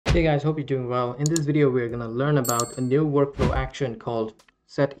Hey guys, hope you're doing well. In this video, we're going to learn about a new workflow action called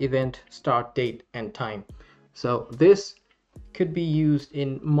set event start date and time. So this could be used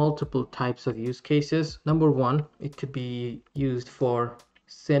in multiple types of use cases. Number one, it could be used for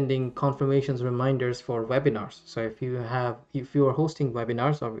sending confirmations, reminders for webinars. So if you are hosting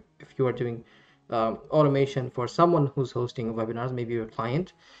webinars, or if you are doing automation for someone who's hosting webinars, maybe your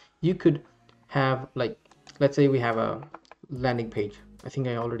client, you could have, like, let's say we have a landing page. I think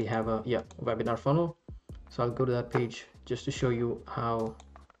I already have a webinar funnel. So I'll go to that page just to show you how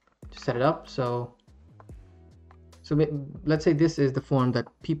to set it up. So let's say this is the form that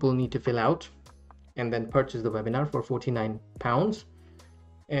people need to fill out and then purchase the webinar for £49,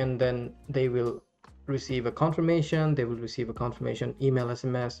 and then they will receive a confirmation. They will receive a confirmation email,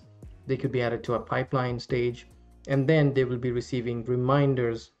 SMS. They could be added to a pipeline stage, and then they will be receiving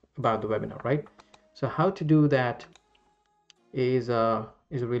reminders about the webinar, right? So how to do that is a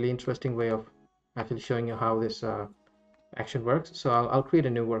really interesting way of actually showing you how this action works. So I'll create a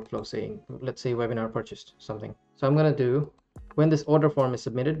new workflow saying, let's say webinar purchased something. So I'm going to do, when this order form is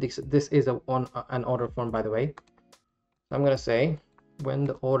submitted, this is an order form, by the way. So I'm going to say when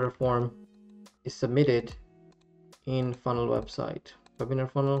the order form is submitted in funnel website, webinar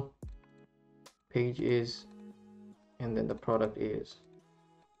funnel, page is, and then the product is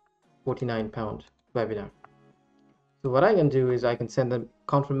 £49 webinar. So what I can do is I can send them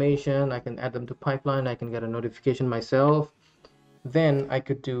confirmation, I can add them to pipeline, I can get a notification myself. Then I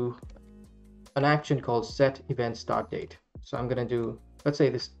could do an action called set event start date. So I'm going to do, let's say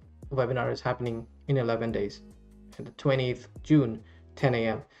this webinar is happening in 11 days, and the 20th June, 10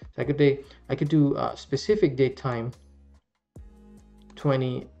 a.m. So I could do a specific date time,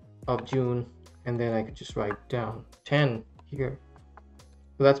 20 of June, and then I could just write down 10 here.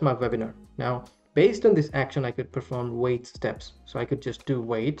 So that's my webinar. Now, based on this action, I could perform wait steps. So I could just do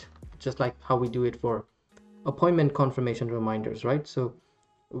wait, just like how we do it for appointment confirmation reminders, right? So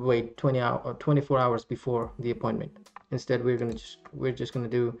wait 24 hours before the appointment. Instead, we're just gonna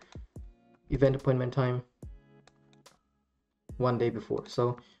do event appointment time 1 day before.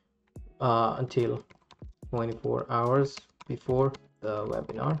 So until 24 hours before the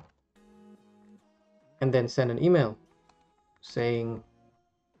webinar, and then send an email saying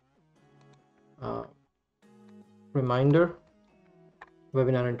reminder,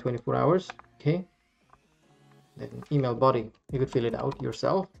 webinar in 24 hours. Okay, then email body, you could fill it out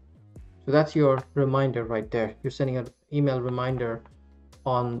yourself. So that's your reminder right there. You're sending an email reminder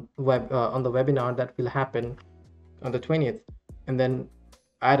on the webinar that will happen on the 20th, and then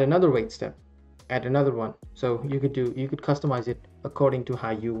add another wait step, add another one. So you could customize it according to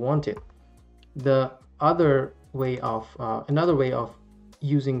how you want it. The other way of another way of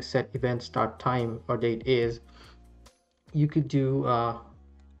using set event start time or date is you could do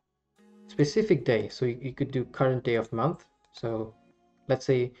specific day. So you could do current day of month. So let's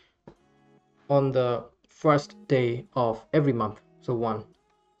say on the first day of every month, so 1,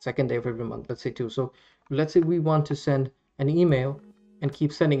 second day of every month, let's say 2. So let's say we want to send an email and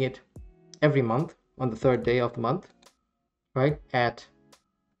keep sending it every month on the 3rd day of the month, right, at,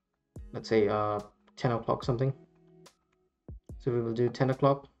 let's say 10 o'clock something. So we will do 10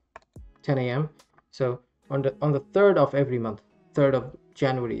 o'clock, 10 a.m. So on the 3rd of every month, 3rd of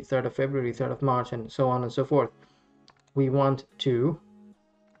January, 3rd of February, 3rd of March, and so on and so forth, we want to,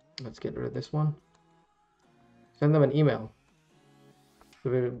 let's get rid of this one, send them an email.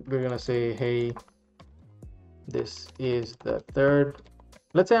 So we're gonna say, hey, this is the 3rd.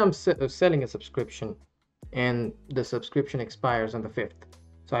 Let's say I'm selling a subscription and the subscription expires on the 5th.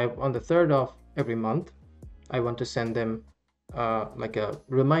 So on the 3rd of every month, I want to send them like a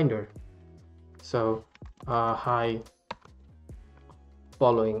reminder. So hi,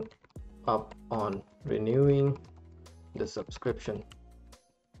 following up on renewing the subscription.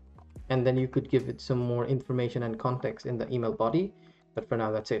 And then you could give it some more information and context in the email body, but for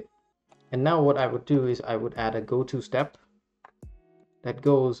now that's it. And now what I would do is I would add a go-to step that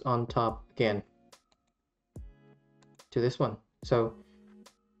goes on top again to this one. So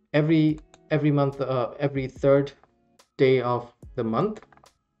every month, every 3rd day of the month,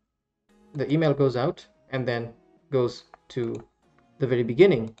 the email goes out and then goes to the very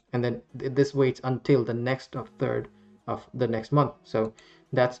beginning, and then this waits until the next of 3rd of the next month. So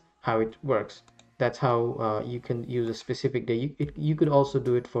that's how it works. That's how you can use a specific day. You could also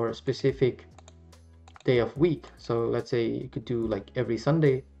do it for a specific day of week. So let's say you could do like every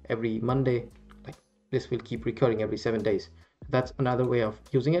Sunday, every Monday, like this will keep recurring every 7 days. That's another way of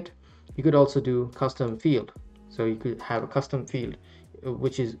using it. You could also do custom field. So you could have a custom field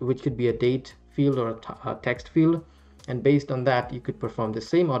which could be a date field or a text field, and based on that you could perform the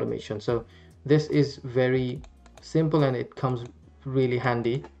same automation. So this is very simple and it comes really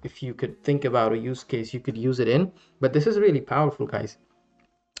handy. If you could think about a use case you could use it in, but this is really powerful, guys.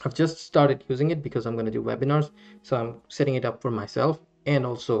 I've just started using it because I'm going to do webinars, so I'm setting it up for myself and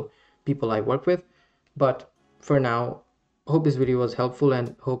also people I work with. But for now, hope this video was helpful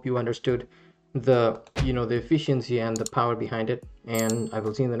and hope you understood the the efficiency and the power behind it, and I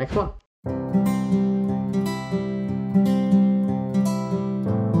will see you in the next one.